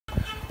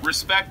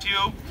respect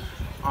you.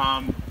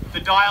 The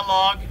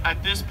dialogue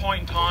at this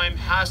point in time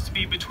has to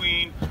be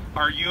between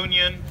our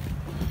union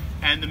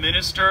and the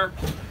minister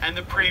and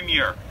the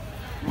premier.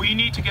 We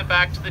need to get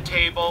back to the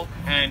table,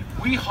 and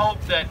we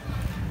hope that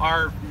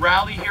our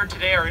rally here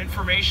today, our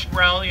information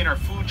rally and our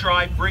food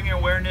drive, bringing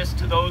awareness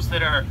to those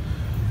that are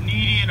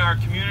needy in our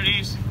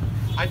communities.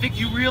 I think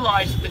you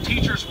realize that the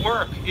teachers'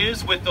 work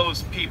is with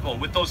those people,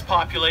 with those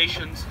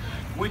populations,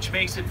 which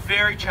makes it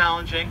very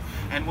challenging.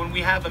 And when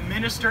we have a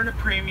minister and a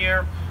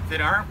premier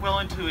that aren't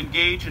willing to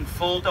engage in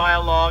full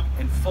dialogue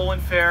and full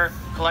and fair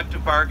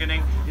collective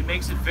bargaining, it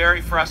makes it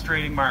very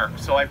frustrating, Mark.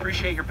 So I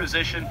appreciate your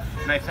position,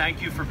 and I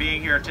thank you for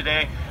being here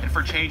today and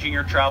for changing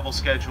your travel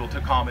schedule to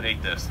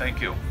accommodate this.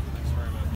 Thank you.